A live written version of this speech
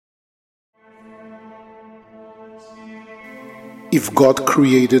If God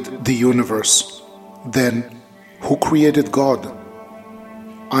created the universe, then who created God?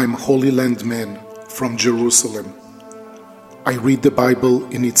 I'm Holy Land Man from Jerusalem. I read the Bible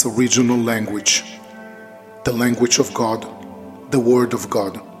in its original language, the language of God, the Word of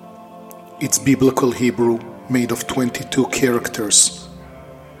God. It's biblical Hebrew made of 22 characters,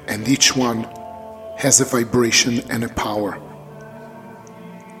 and each one has a vibration and a power.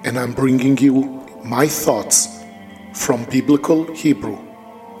 And I'm bringing you my thoughts from biblical Hebrew,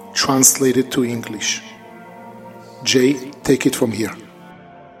 translated to English. Jay, take it from here.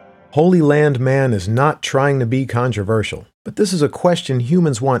 Holy Land Man is not trying to be controversial, but this is a question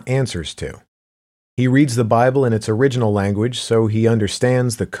humans want answers to. He reads the Bible in its original language so he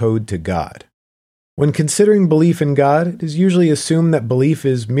understands the code to God. When considering belief in God, it is usually assumed that belief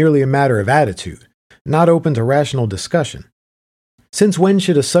is merely a matter of attitude, not open to rational discussion. Since when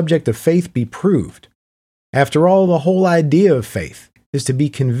should a subject of faith be proved? After all, the whole idea of faith is to be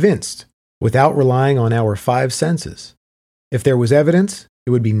convinced without relying on our five senses. If there was evidence, it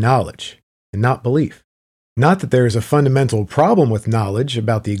would be knowledge and not belief. Not that there is a fundamental problem with knowledge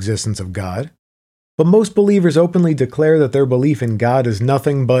about the existence of God, but most believers openly declare that their belief in God is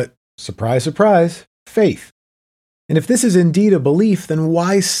nothing but, surprise, surprise, faith. And if this is indeed a belief, then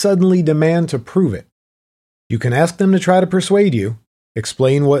why suddenly demand to prove it? You can ask them to try to persuade you,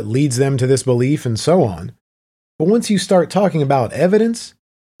 explain what leads them to this belief, and so on. But once you start talking about evidence,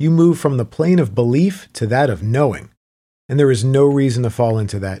 you move from the plane of belief to that of knowing, and there is no reason to fall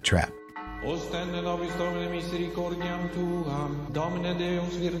into that trap.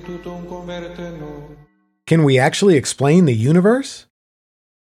 Can we actually explain the universe?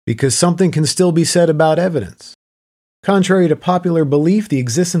 Because something can still be said about evidence. Contrary to popular belief, the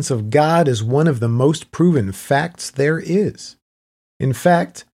existence of God is one of the most proven facts there is. In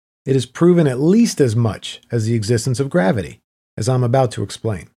fact, it is proven at least as much as the existence of gravity, as I'm about to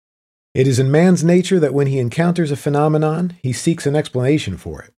explain. It is in man's nature that when he encounters a phenomenon, he seeks an explanation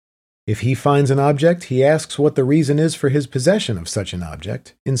for it. If he finds an object, he asks what the reason is for his possession of such an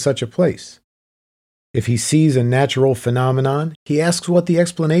object in such a place. If he sees a natural phenomenon, he asks what the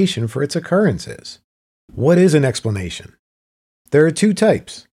explanation for its occurrence is. What is an explanation? There are two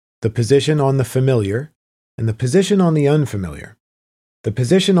types, the position on the familiar and the position on the unfamiliar. The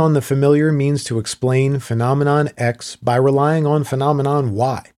position on the familiar means to explain phenomenon X by relying on phenomenon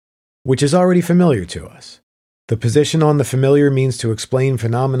Y, which is already familiar to us. The position on the familiar means to explain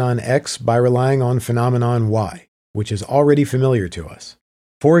phenomenon X by relying on phenomenon Y, which is already familiar to us.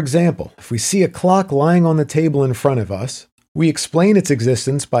 For example, if we see a clock lying on the table in front of us, we explain its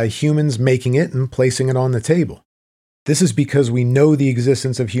existence by humans making it and placing it on the table. This is because we know the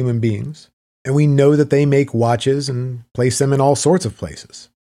existence of human beings, and we know that they make watches and place them in all sorts of places.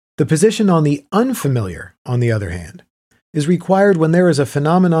 The position on the unfamiliar, on the other hand, is required when there is a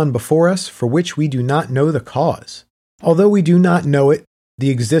phenomenon before us for which we do not know the cause. Although we do not know it, the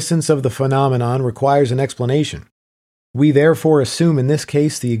existence of the phenomenon requires an explanation. We therefore assume in this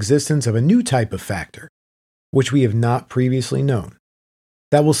case the existence of a new type of factor, which we have not previously known,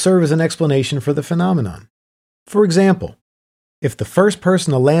 that will serve as an explanation for the phenomenon. For example, if the first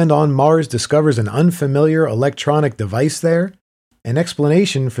person to land on Mars discovers an unfamiliar electronic device there, an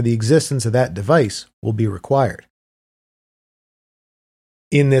explanation for the existence of that device will be required.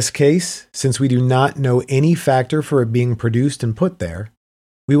 In this case, since we do not know any factor for it being produced and put there,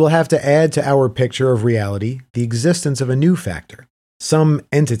 we will have to add to our picture of reality the existence of a new factor, some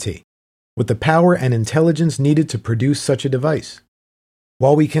entity, with the power and intelligence needed to produce such a device.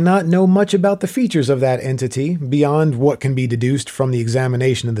 While we cannot know much about the features of that entity beyond what can be deduced from the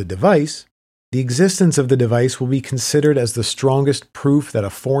examination of the device, the existence of the device will be considered as the strongest proof that a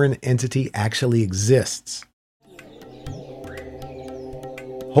foreign entity actually exists.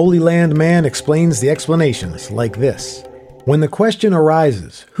 Holy Land Man explains the explanations like this. When the question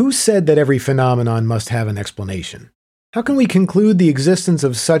arises, who said that every phenomenon must have an explanation? How can we conclude the existence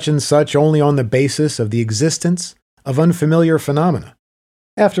of such and such only on the basis of the existence of unfamiliar phenomena?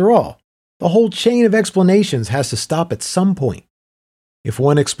 After all, the whole chain of explanations has to stop at some point. If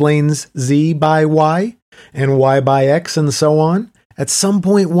one explains Z by Y, and Y by X, and so on, at some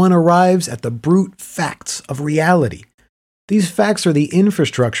point one arrives at the brute facts of reality. These facts are the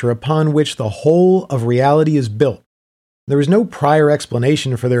infrastructure upon which the whole of reality is built. There is no prior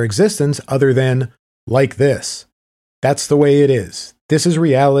explanation for their existence other than, like this. That's the way it is. This is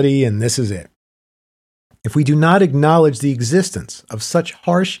reality, and this is it. If we do not acknowledge the existence of such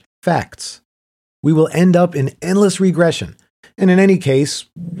harsh facts, we will end up in endless regression, and in any case,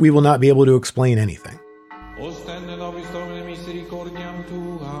 we will not be able to explain anything. Ostende nobis Domine misericordiam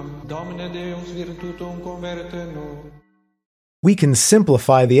tuam, Domine Deus virtutum converte nos. we can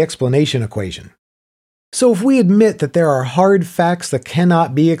simplify the explanation equation. So if we admit that there are hard facts that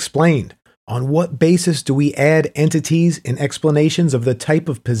cannot be explained, on what basis do we add entities in explanations of the type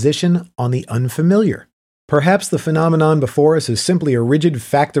of position on the unfamiliar? Perhaps the phenomenon before us is simply a rigid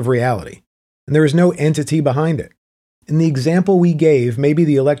fact of reality, and there is no entity behind it. In the example we gave, maybe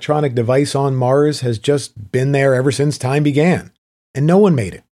the electronic device on Mars has just been there ever since time began, and no one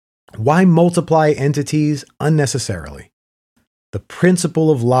made it. Why multiply entities unnecessarily? The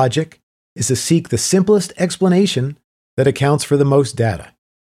principle of logic is to seek the simplest explanation that accounts for the most data.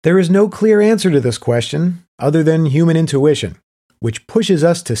 There is no clear answer to this question other than human intuition, which pushes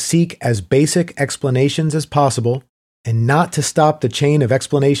us to seek as basic explanations as possible and not to stop the chain of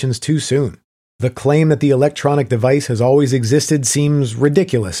explanations too soon. The claim that the electronic device has always existed seems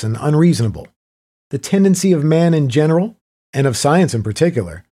ridiculous and unreasonable. The tendency of man in general, and of science in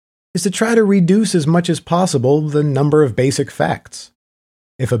particular, is to try to reduce as much as possible the number of basic facts.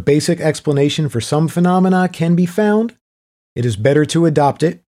 If a basic explanation for some phenomena can be found, it is better to adopt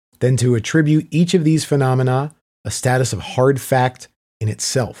it than to attribute each of these phenomena a status of hard fact in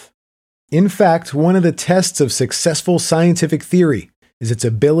itself. In fact, one of the tests of successful scientific theory is its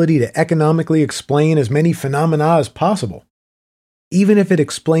ability to economically explain as many phenomena as possible, even if it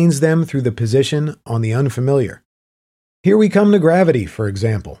explains them through the position on the unfamiliar. Here we come to gravity, for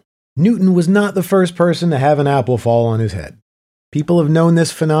example. Newton was not the first person to have an apple fall on his head. People have known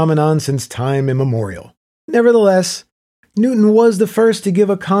this phenomenon since time immemorial. Nevertheless, Newton was the first to give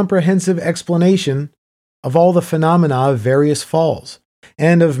a comprehensive explanation of all the phenomena of various falls,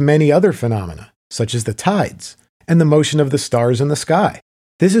 and of many other phenomena, such as the tides and the motion of the stars in the sky.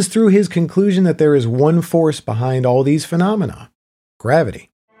 This is through his conclusion that there is one force behind all these phenomena: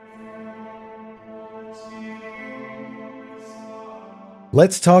 gravity.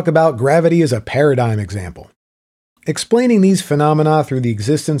 Let's talk about gravity as a paradigm example. Explaining these phenomena through the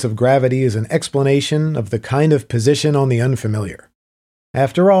existence of gravity is an explanation of the kind of position on the unfamiliar.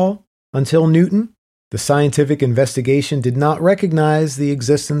 After all, until Newton, the scientific investigation did not recognize the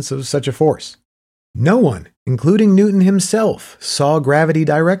existence of such a force. No one, including Newton himself, saw gravity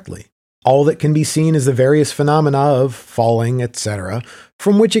directly. All that can be seen is the various phenomena of falling, etc.,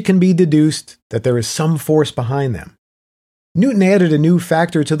 from which it can be deduced that there is some force behind them. Newton added a new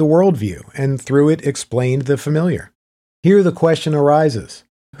factor to the worldview, and through it explained the familiar. Here the question arises: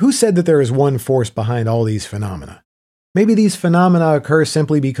 who said that there is one force behind all these phenomena? Maybe these phenomena occur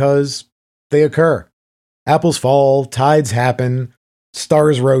simply because they occur. Apples fall, tides happen,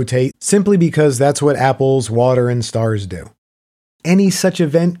 stars rotate, simply because that's what apples, water, and stars do. Any such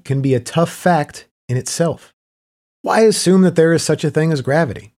event can be a tough fact in itself. Why assume that there is such a thing as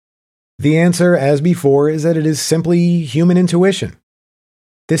gravity? The answer, as before, is that it is simply human intuition.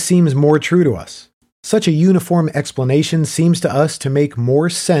 This seems more true to us. Such a uniform explanation seems to us to make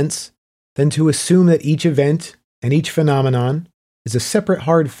more sense than to assume that each event and each phenomenon is a separate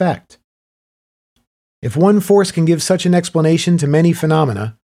hard fact. If one force can give such an explanation to many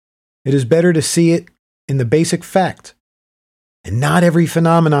phenomena, it is better to see it in the basic fact, and not every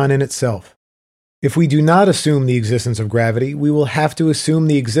phenomenon in itself. If we do not assume the existence of gravity, we will have to assume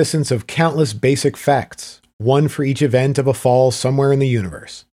the existence of countless basic facts, one for each event of a fall somewhere in the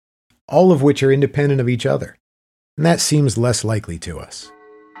universe, all of which are independent of each other, and that seems less likely to us.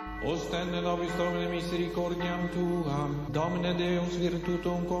 Ostende nobis Domine misericordiam tuam, Domine Deus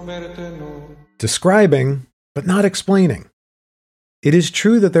virtutum converte nos. Describing, but not explaining. It is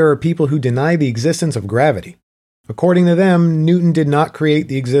true that there are people who deny the existence of gravity. According to them, Newton did not create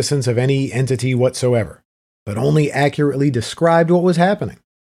the existence of any entity whatsoever, but only accurately described what was happening.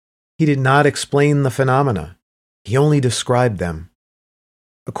 He did not explain the phenomena. He only described them.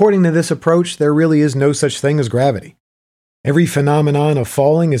 According to this approach, there really is no such thing as gravity. Every phenomenon of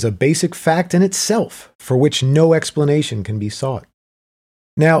falling is a basic fact in itself, for which no explanation can be sought.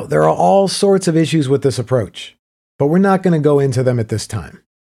 Now, there are all sorts of issues with this approach, but we're not going to go into them at this time.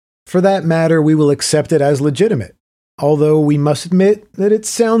 For that matter, we will accept it as legitimate, although we must admit that it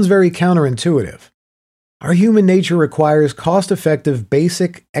sounds very counterintuitive. Our human nature requires cost-effective,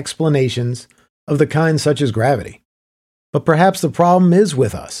 basic explanations of the kind such as gravity. But perhaps the problem is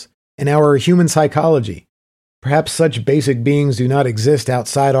with us, in our human psychology. Perhaps such basic beings do not exist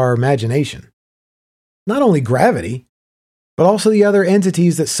outside our imagination. Not only gravity, but also the other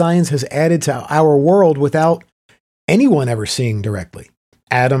entities that science has added to our world without anyone ever seeing directly.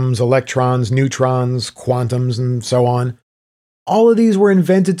 Atoms, electrons, neutrons, quantums, and so on. All of these were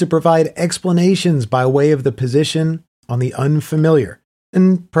invented to provide explanations by way of the position on the unfamiliar,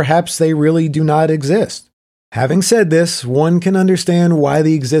 and perhaps they really do not exist. Having said this, one can understand why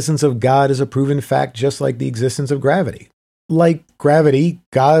the existence of God is a proven fact just like the existence of gravity. like gravity,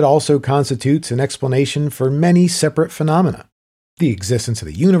 God also constitutes an explanation for many separate phenomena. The existence of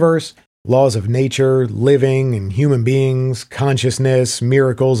the universe, laws of nature, living and human beings, consciousness,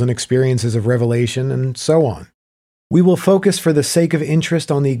 miracles and experiences of revelation, and so on. We will focus for the sake of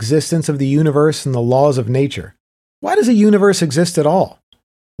interest on the existence of the universe and the laws of nature. Why does a universe exist at all?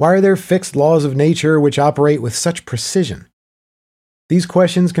 Why are there fixed laws of nature which operate with such precision? These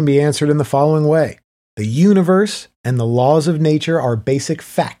questions can be answered in the following way. The universe and the laws of nature are basic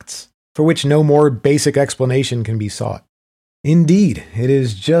facts, for which no more basic explanation can be sought. Indeed, it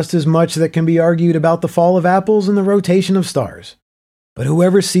is just as much that can be argued about the fall of apples and the rotation of stars. But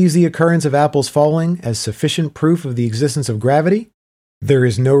whoever sees the occurrence of apples falling as sufficient proof of the existence of gravity, there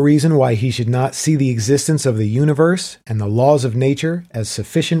is no reason why he should not see the existence of the universe and the laws of nature as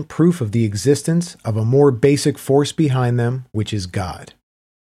sufficient proof of the existence of a more basic force behind them, which is God.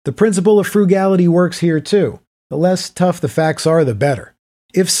 The principle of frugality works here too. The less tough the facts are, the better.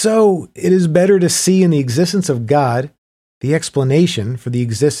 If so, it is better to see in the existence of God the explanation for the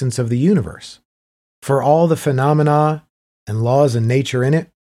existence of the universe, for all the phenomena and laws and nature in it,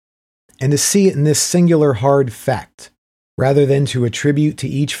 and to see it in this singular hard fact, rather than to attribute to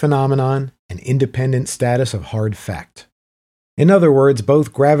each phenomenon an independent status of hard fact. In other words,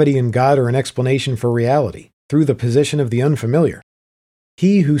 both gravity and God are an explanation for reality, through the position of the unfamiliar.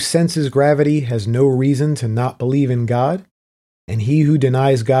 He who senses gravity has no reason to not believe in God, and he who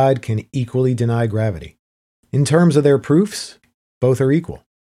denies God can equally deny gravity. In terms of their proofs, both are equal.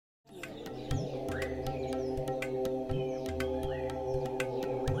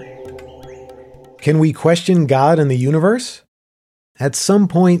 Can we question God and the universe? At some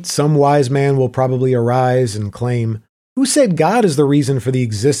point, some wise man will probably arise and claim, "Who said God is the reason for the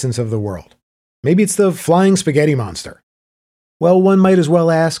existence of the world? Maybe it's the flying spaghetti monster." Well, one might as well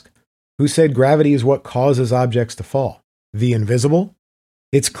ask, who said gravity is what causes objects to fall? The invisible?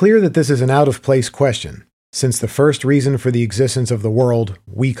 It's clear that this is an out-of-place question, since the first reason for the existence of the world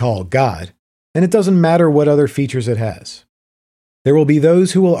we call God, and it doesn't matter what other features it has. There will be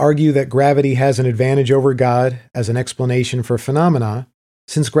those who will argue that gravity has an advantage over God as an explanation for phenomena,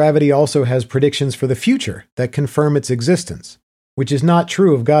 since gravity also has predictions for the future that confirm its existence, which is not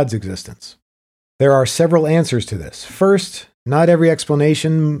true of God's existence. There are several answers to this. First, not every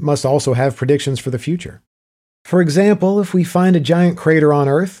explanation must also have predictions for the future. For example, if we find a giant crater on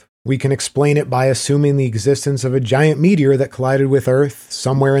Earth, we can explain it by assuming the existence of a giant meteor that collided with Earth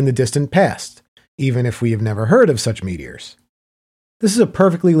somewhere in the distant past, even if we have never heard of such meteors. This is a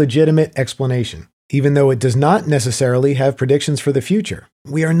perfectly legitimate explanation, even though it does not necessarily have predictions for the future.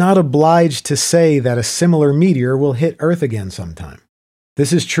 We are not obliged to say that a similar meteor will hit Earth again sometime.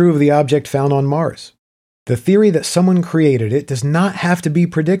 This is true of the object found on Mars. The theory that someone created it does not have to be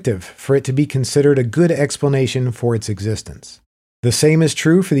predictive for it to be considered a good explanation for its existence. The same is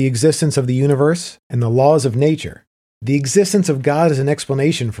true for the existence of the universe and the laws of nature. The existence of God is an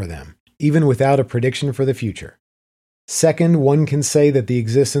explanation for them, even without a prediction for the future. Second, one can say that the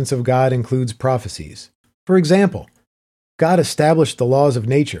existence of God includes prophecies. For example, God established the laws of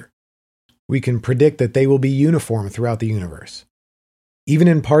nature. We can predict that they will be uniform throughout the universe, even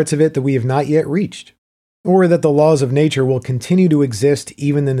in parts of it that we have not yet reached, or that the laws of nature will continue to exist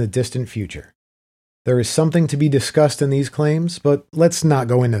even in the distant future. There is something to be discussed in these claims, but let's not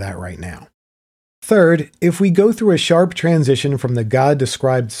go into that right now. Third, if we go through a sharp transition from the God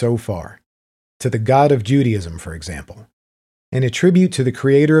described so far, to the God of Judaism, for example, and attribute to the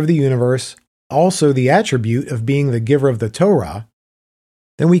creator of the universe also the attribute of being the giver of the Torah,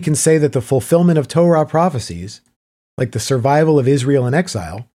 then we can say that the fulfillment of Torah prophecies, like the survival of Israel in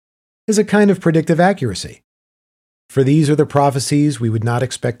exile, is a kind of predictive accuracy. For these are the prophecies we would not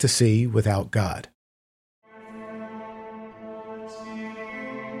expect to see without God.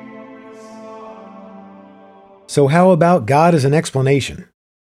 So how about God as an explanation?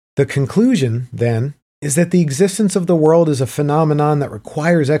 The conclusion, then, is that the existence of the world is a phenomenon that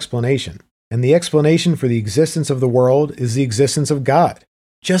requires explanation, and the explanation for the existence of the world is the existence of God,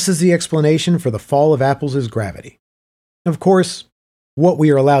 just as the explanation for the fall of apples is gravity. Of course, what we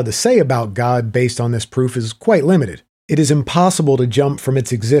are allowed to say about God based on this proof is quite limited. It is impossible to jump from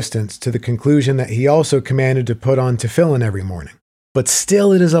its existence to the conclusion that he also commanded to put on tefillin every morning. But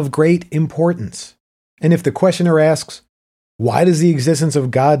still it is of great importance. And if the questioner asks, why does the existence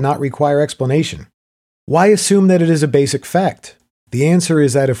of God not require explanation? Why assume that it is a basic fact? The answer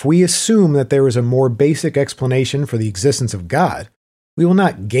is that if we assume that there is a more basic explanation for the existence of God, we will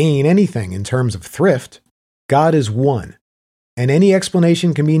not gain anything in terms of thrift. God is one, and any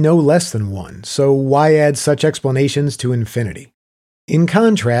explanation can be no less than one, so why add such explanations to infinity? In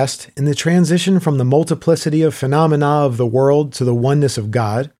contrast, in the transition from the multiplicity of phenomena of the world to the oneness of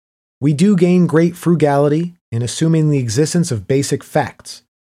God, we do gain great frugality in assuming the existence of basic facts,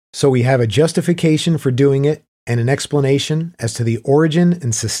 so we have a justification for doing it and an explanation as to the origin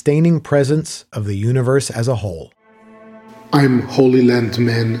and sustaining presence of the universe as a whole. I'm Holy Land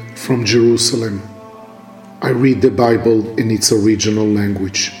Man from Jerusalem. I read the Bible in its original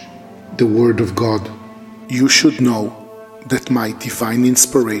language, the Word of God. You should know that my divine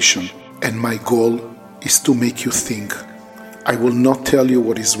inspiration and my goal is to make you think. I will not tell you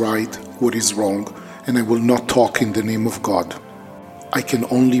what is right, what is wrong, and I will not talk in the name of God. I can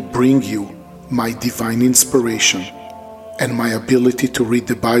only bring you my divine inspiration and my ability to read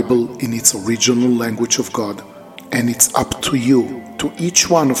the Bible in its original language of God. And it's up to you, to each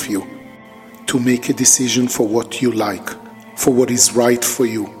one of you, to make a decision for what you like, for what is right for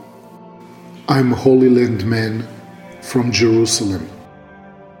you. I'm Holy Land Man from Jerusalem.